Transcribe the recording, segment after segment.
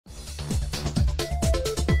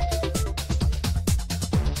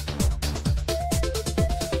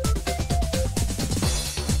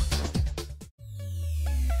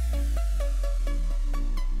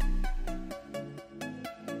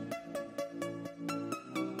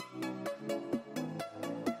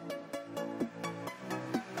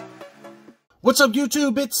What's up,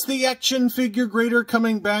 YouTube? It's the Action Figure Grader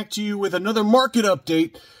coming back to you with another market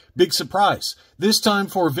update. Big surprise. This time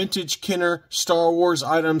for vintage Kenner Star Wars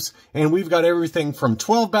items, and we've got everything from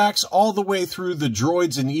 12 backs all the way through the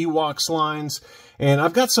droids and Ewoks lines. And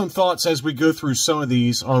I've got some thoughts as we go through some of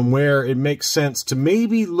these on where it makes sense to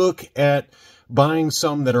maybe look at buying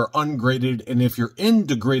some that are ungraded. And if you're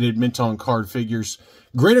into graded mint on card figures,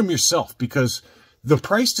 grade them yourself, because the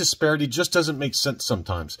price disparity just doesn't make sense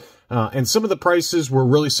sometimes. And some of the prices were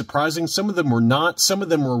really surprising. Some of them were not. Some of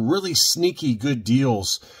them were really sneaky good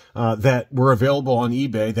deals that were available on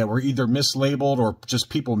eBay that were either mislabeled or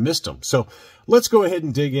just people missed them. So let's go ahead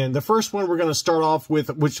and dig in. The first one we're going to start off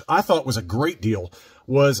with, which I thought was a great deal,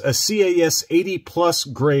 was a CAS 80 plus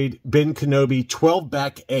grade Ben Kenobi 12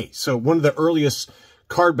 back A. So one of the earliest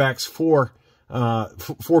cardbacks for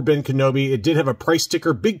Ben Kenobi. It did have a price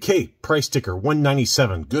sticker, big K price sticker,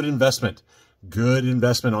 $197. Good investment. Good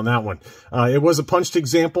investment on that one. It was a punched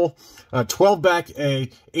example. 12 back A,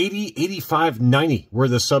 80, 85, 90 were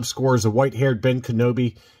the sub scores. A white-haired Ben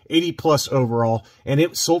Kenobi, 80 plus overall, and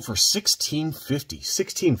it sold for $16.50.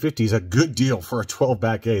 $16.50 is a good deal for a 12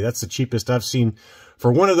 back A. That's the cheapest I've seen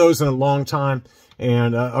for one of those in a long time,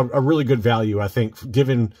 and a really good value, I think,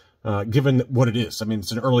 given what it is. I mean,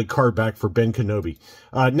 it's an early card back for Ben Kenobi.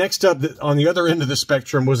 Next up, on the other end of the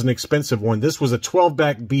spectrum, was an expensive one. This was a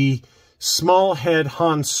 12-back B, small head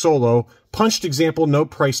Han Solo. Punched example, no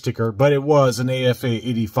price sticker, but it was an AFA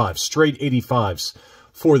 85. Straight 85s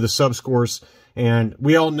for the subscores. And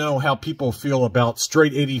we all know how people feel about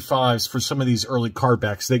straight 85s for some of these early card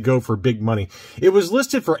backs. They go for big money. It was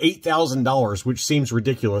listed for $8,000, which seems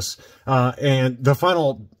ridiculous. And the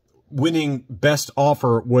final winning best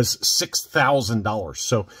offer was $6,000.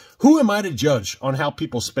 So who am I to judge on how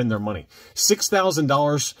people spend their money?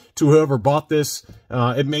 $6,000 to whoever bought this,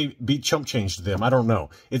 it may be chump change to them. I don't know.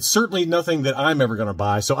 It's certainly nothing that I'm ever going to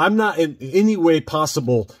buy. So I'm not in any way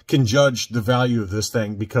possible can judge the value of this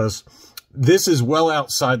thing, because this is well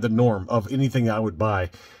outside the norm of anything I would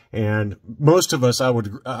buy. And most of us,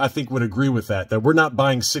 I think, would agree with that we're not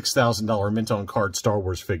buying $6,000 mint on card Star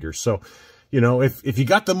Wars figures. So, you know, if you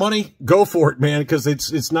got the money, go for it, man, because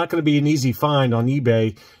it's not going to be an easy find on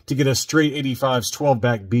eBay to get a straight 85s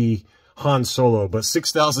 12-back B Han Solo. But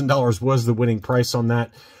 $6,000 was the winning price on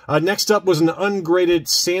that. Next up was an ungraded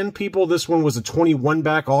Sand People. This one was a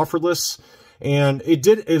 21-back offerless, and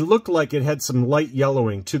it looked like it had some light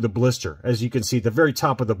yellowing to the blister, as you can see at the very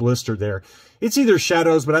top of the blister there. It's either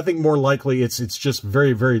shadows, but I think more likely it's just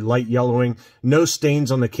very, very light yellowing. No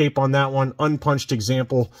stains on the cape on that one. Unpunched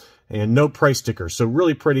example. And no price sticker. So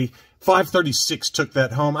really pretty. $536 took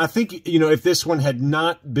that home. I think, you know, if this one had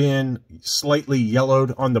not been slightly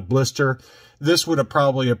yellowed on the blister, this would have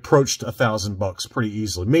probably approached $1,000 pretty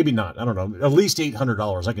easily. Maybe not. I don't know. At least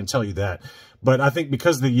 $800. I can tell you that. But I think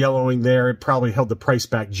because of the yellowing there, it probably held the price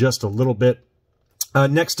back just a little bit.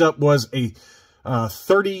 Next up was a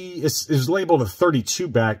 30. It's labeled a 32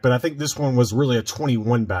 back, but I think this one was really a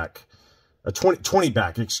 21 back. A 20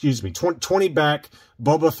 back, excuse me, 20 back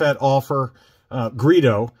Boba Fett offer,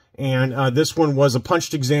 Greedo. And this one was a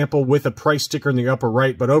punched example with a price sticker in the upper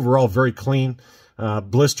right, but overall very clean.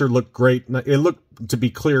 Blister looked great. It looked to be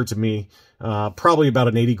clear to me, probably about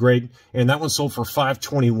an 80 grade. And that one sold for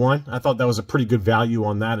 $521. I thought that was a pretty good value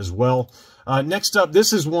on that as well. Next up,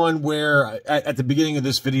 this is one where at the beginning of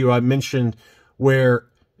this video I mentioned where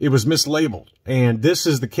it was mislabeled, and this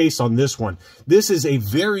is the case on this one. This is a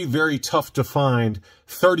very, very tough to find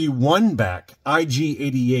 31-back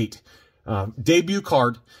IG-88 debut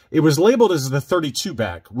card. It was labeled as the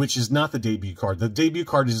 32-back, which is not the debut card. The debut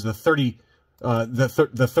card is the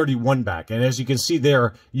 31-back, and as you can see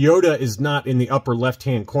there, Yoda is not in the upper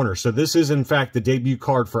left-hand corner. So this is, in fact, the debut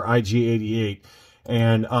card for IG-88,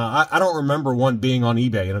 and I don't remember one being on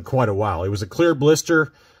eBay in quite a while. It was a clear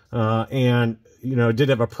blister, and you know, it did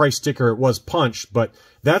have a price sticker. It was punched, but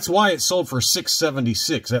that's why it sold for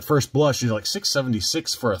 $676. At first blush, you're like,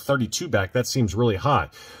 $676 for a 32-back? That seems really high.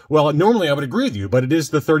 Well, normally I would agree with you, but it is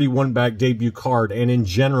the 31-back debut card, and in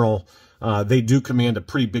general, they do command a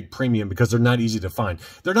pretty big premium because they're not easy to find.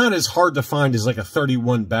 They're not as hard to find as like a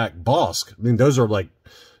 31-back Bosk. I mean, those are like,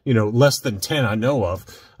 you know, less than 10 I know of.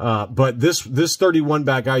 But this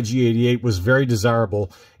 31-back IG-88 was very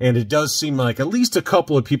desirable, and it does seem like at least a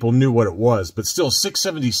couple of people knew what it was. But still,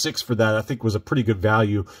 $676 for that I think was a pretty good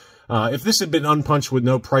value. If this had been unpunched with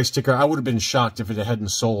no price sticker, I would have been shocked if it hadn't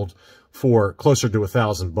sold for closer to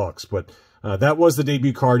 $1,000. But that was the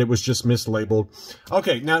debut card. It was just mislabeled.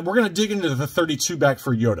 Okay, now we're going to dig into the 32-back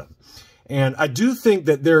for Yoda. And I do think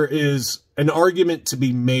that there is an argument to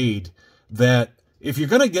be made that if you're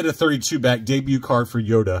going to get a 32-back debut card for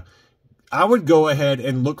Yoda, I would go ahead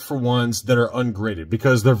and look for ones that are ungraded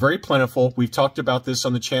because they're very plentiful. We've talked about this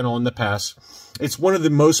on the channel in the past. It's one of the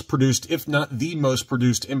most produced, if not the most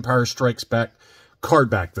produced, Empire Strikes Back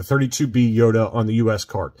cardback, the 32B Yoda on the US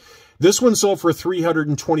card. This one sold for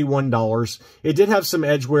 $321. It did have some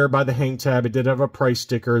edge wear by the hang tab. It did have a price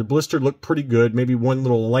sticker. The blister looked pretty good. Maybe one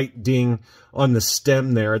little light ding on the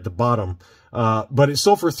stem there at the bottom. But it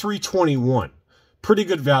sold for $321. Pretty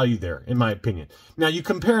good value there, in my opinion. Now, you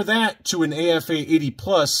compare that to an AFA 80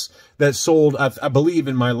 Plus that sold, I believe,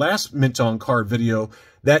 in my last Mint On card video,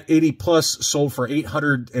 that 80 Plus sold for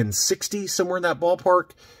 $860, somewhere in that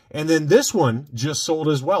ballpark. And then this one just sold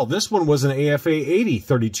as well. This one was an AFA 80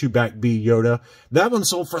 32-back B Yoda. That one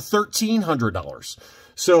sold for $1,300.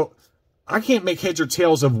 So I can't make heads or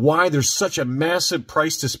tails of why there's such a massive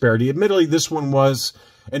price disparity. Admittedly, this one was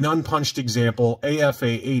an unpunched example, AFA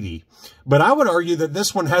 80. But I would argue that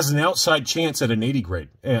this one has an outside chance at an 80 grade,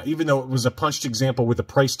 even though it was a punched example with a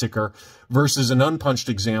price sticker versus an unpunched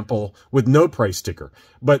example with no price sticker.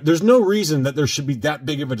 But there's no reason that there should be that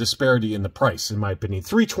big of a disparity in the price, in my opinion.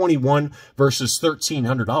 $321 versus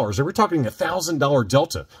 $1,300. We're talking $1,000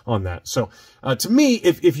 delta on that. So to me,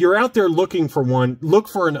 if you're out there looking for one, look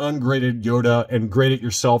for an ungraded Yoda and grade it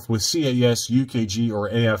yourself with CAS, UKG,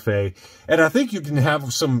 or AFA. And I think you can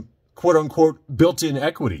have some quote-unquote built-in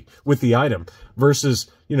equity with the item versus,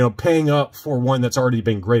 you know, paying up for one that's already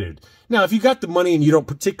been graded. Now, if you got the money and you don't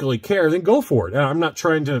particularly care, then go for it. I'm not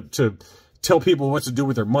trying to tell people what to do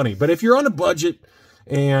with their money. But if you're on a budget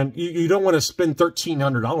and you don't want to spend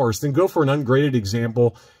 $1,300, then go for an ungraded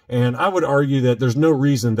example. And I would argue that there's no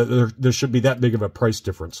reason that there should be that big of a price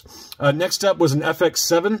difference. Next up was an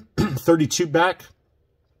FX7 32-back.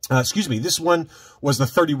 Excuse me, this one was the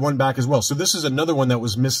 31 back as well. So this is another one that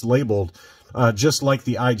was mislabeled, just like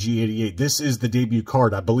the IG88. This is the debut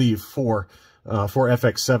card, I believe, for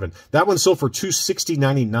FX7. That one sold for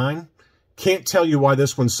 $260.99. Can't tell you why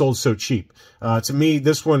this one sold so cheap. To me,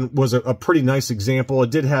 this one was a pretty nice example.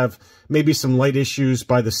 It did have maybe some light issues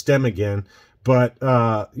by the stem again, but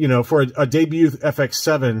you know, for a debut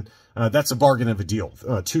FX7, that's a bargain of a deal.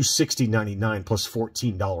 $260.99 plus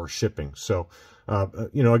 $14 shipping. So.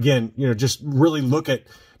 You know, again, you know, just really look at,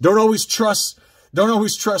 don't always trust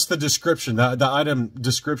the description, the item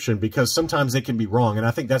description, because sometimes they can be wrong. And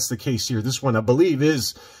I think that's the case here. This one, I believe,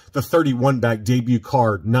 is the 31 back debut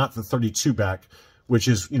card, not the 32 back, which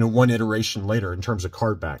is, you know, one iteration later in terms of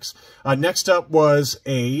card backs. Next up was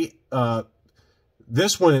this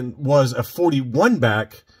one was a 41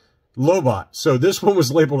 back Lobot. So this one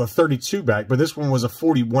was labeled a 32 back, but this one was a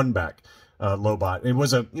 41 back. Lobot. It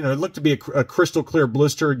was you know, it looked to be a crystal clear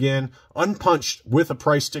blister again, unpunched with a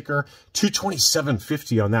price sticker,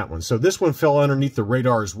 $227.50 on that one. So this one fell underneath the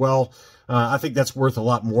radar as well. I think that's worth a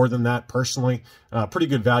lot more than that personally. Pretty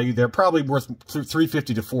good value there, probably worth $350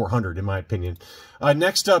 to $400 in my opinion.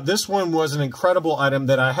 Next up, this one was an incredible item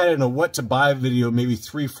that I had in a what to buy video maybe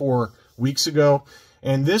 3-4 weeks ago.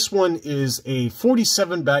 And this one is a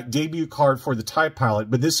 47-back debut card for the TIE Pilot,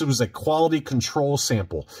 but this was a quality control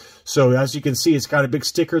sample. So as you can see, it's got a big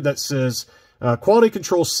sticker that says quality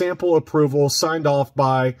control sample approval signed off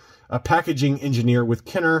by a packaging engineer with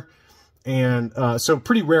Kenner. And so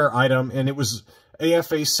pretty rare item, and it was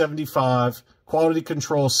AFA 75, quality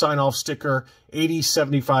control sign-off sticker, 80,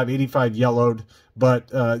 75, 85 yellowed. But,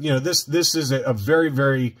 you know, this is a very,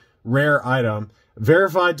 very rare item.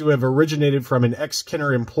 Verified to have originated from an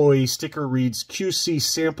ex-Kenner employee. Sticker reads QC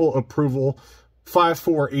sample approval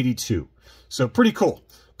 5482. So pretty cool.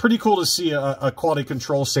 Pretty cool to see a quality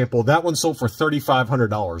control sample. That one sold for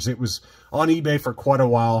 $3,500. It was on eBay for quite a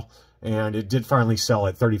while, and it did finally sell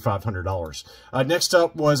at $3,500. Next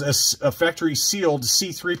up was a factory sealed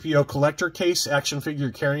C-3PO collector case, action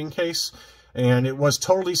figure carrying case. And it was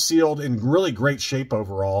totally sealed in really great shape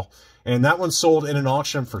overall. And that one sold in an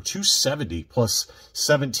auction for $270 plus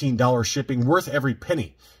 $17 shipping, worth every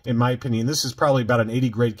penny, in my opinion. This is probably about an 80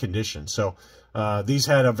 grade condition. So these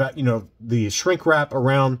had the shrink wrap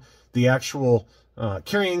around the actual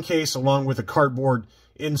carrying case, along with a cardboard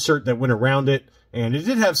insert that went around it. And it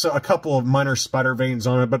did have a couple of minor spider veins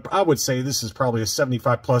on it, but I would say this is probably a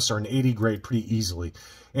 75 plus or an 80 grade pretty easily.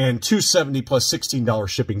 And $270 plus $16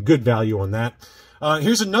 shipping, good value on that.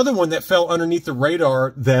 Here's another one that fell underneath the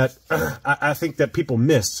radar that I think that people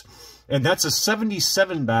missed. And that's a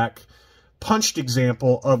 77-back punched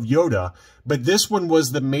example of Yoda. But this one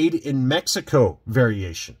was the Made in Mexico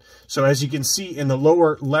variation. So as you can see in the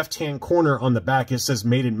lower left-hand corner on the back, it says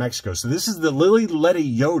Made in Mexico. So this is the Lili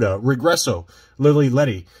Ledy Yoda, Regresso Lili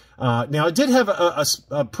Ledy. Now, it did have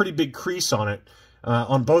a pretty big crease on it,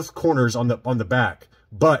 on both corners on the back.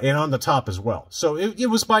 and on the top as well. So it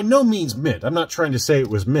was by no means mint. I'm not trying to say it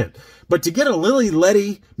was mint. But to get a Lili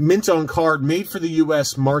Ledy mint on card made for the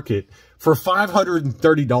U.S. market for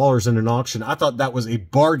 $530 in an auction, I thought that was a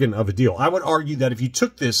bargain of a deal. I would argue that if you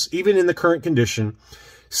took this, even in the current condition,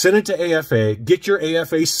 send it to AFA, get your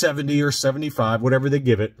AFA 70 or 75, whatever they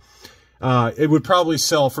give it, it would probably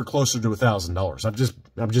sell for closer to $1,000.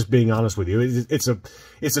 I'm just being honest with you. It's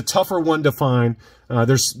a tougher one to find.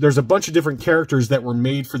 There's a bunch of different characters that were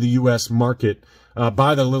made for the U.S. market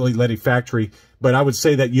by the Lili Ledy factory, but I would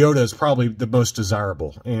say that Yoda is probably the most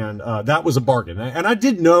desirable, and that was a bargain. And I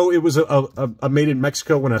did know it was a made in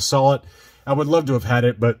Mexico when I saw it. I would love to have had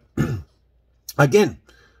it, but again,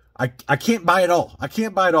 I can't buy it all. I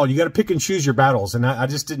can't buy it all. You got to pick and choose your battles, and I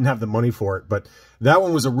just didn't have the money for it. But that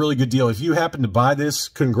one was a really good deal. If you happen to buy this,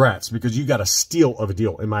 congrats, because you got a steal of a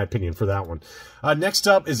deal, in my opinion, for that one. Next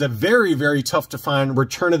up is a very, very tough to find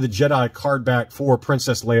Return of the Jedi card back for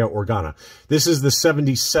Princess Leia Organa. This is the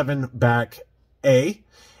 77 back A.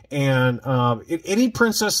 And any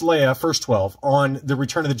Princess Leia First 12 on the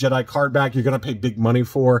Return of the Jedi card back, you're going to pay big money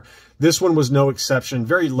for. This one was no exception.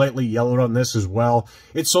 Very lightly yellowed on this as well.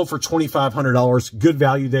 It sold for $2,500. Good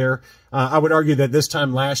value there. I would argue that this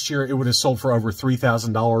time last year, it would have sold for over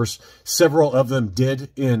 $3,000. Several of them did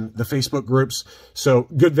in the Facebook groups. So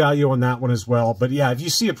good value on that one as well. But yeah, if you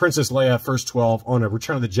see a Princess Leia First 12 on a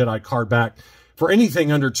Return of the Jedi card back, for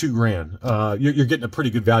anything under $2,000, you're getting a pretty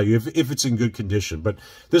good value if it's in good condition. But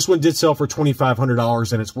this one did sell for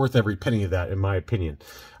 $2,500, and it's worth every penny of that, in my opinion.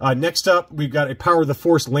 Next up, we've got a Power of the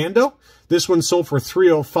Force Lando. This one sold for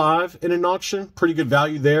 $305 in an auction. Pretty good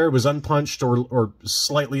value there. It was unpunched or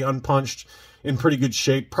slightly unpunched, in pretty good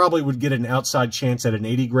shape. Probably would get an outside chance at an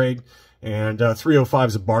 80 grade. And 305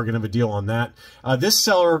 is a bargain of a deal on that. This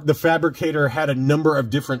seller, the fabricator, had a number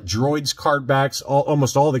of different droids card backs,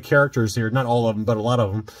 almost all the characters here, not all of them, but a lot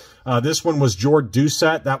of them. This one was Jord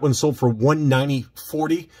Dusat. That one sold for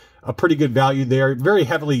 $190.40. A pretty good value there. Very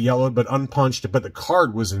heavily yellowed, but unpunched, but the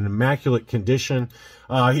card was in immaculate condition.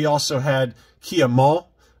 He also had Kia Maul.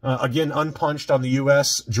 Again, unpunched on the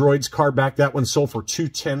U.S. Droids card back. That one sold for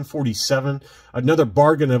 $210.47. Another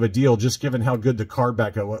bargain of a deal, just given how good the card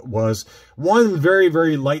back was. One very,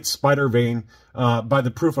 very light spider vein by the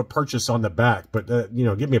proof of purchase on the back. But, you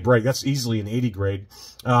know, give me a break. That's easily an 80 grade.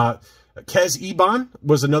 Kez Iban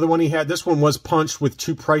was another one he had. This one was punched with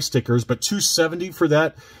 2 price stickers, but $270 for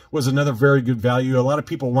that was another very good value. A lot of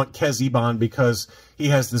people want Kez Iban because he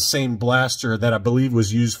has the same blaster that I believe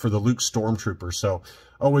was used for the Luke Stormtrooper. So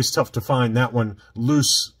always tough to find that one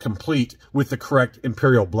loose, complete, with the correct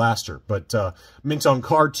Imperial blaster. But mint on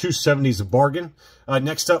card, $270 is a bargain.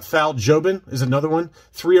 Next up, Fal Jobin is another one.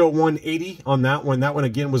 $301.80 on that one. That one,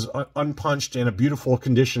 again, was unpunched and a beautiful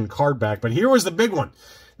condition card back. But here was the big one.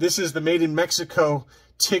 This is the Made in Mexico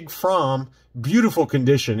Tig From. Beautiful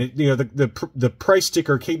condition. The price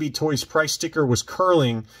sticker, KB Toys price sticker, was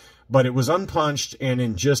curling, but it was unpunched and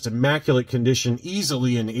in just immaculate condition,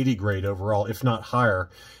 easily an 80 grade overall, if not higher.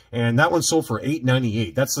 And that one sold for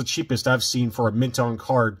 $898. That's the cheapest I've seen for a mint on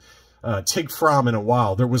card Tig From in a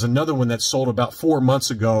while. There was another one that sold about 4 months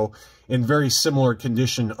ago in very similar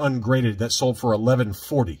condition, ungraded, that sold for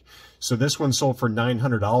 $1140. So this one sold for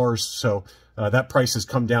 $900. So that price has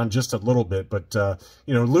come down just a little bit, but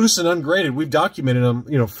you know, loose and ungraded, we've documented them,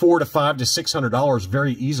 you know, $400 to $500 to $600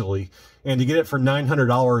 very easily, and to get it for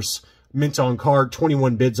 $900 mint on card,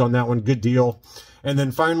 21 bids on that one, good deal. And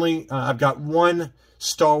then finally, I've got one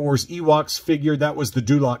Star Wars Ewoks figure. That was the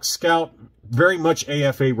Duloc Scout, very much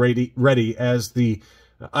AFA ready as the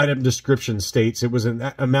item description states. It was in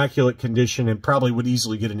immaculate condition and probably would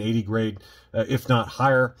easily get an 80 grade, if not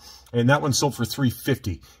higher. And that one sold for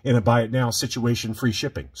 $350 in a buy it now situation, free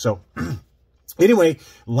shipping. So anyway,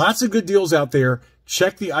 lots of good deals out there.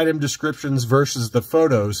 Check the item descriptions versus the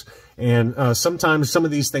photos. And sometimes some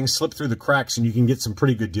of these things slip through the cracks and you can get some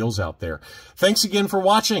pretty good deals out there. Thanks again for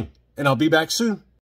watching, and I'll be back soon.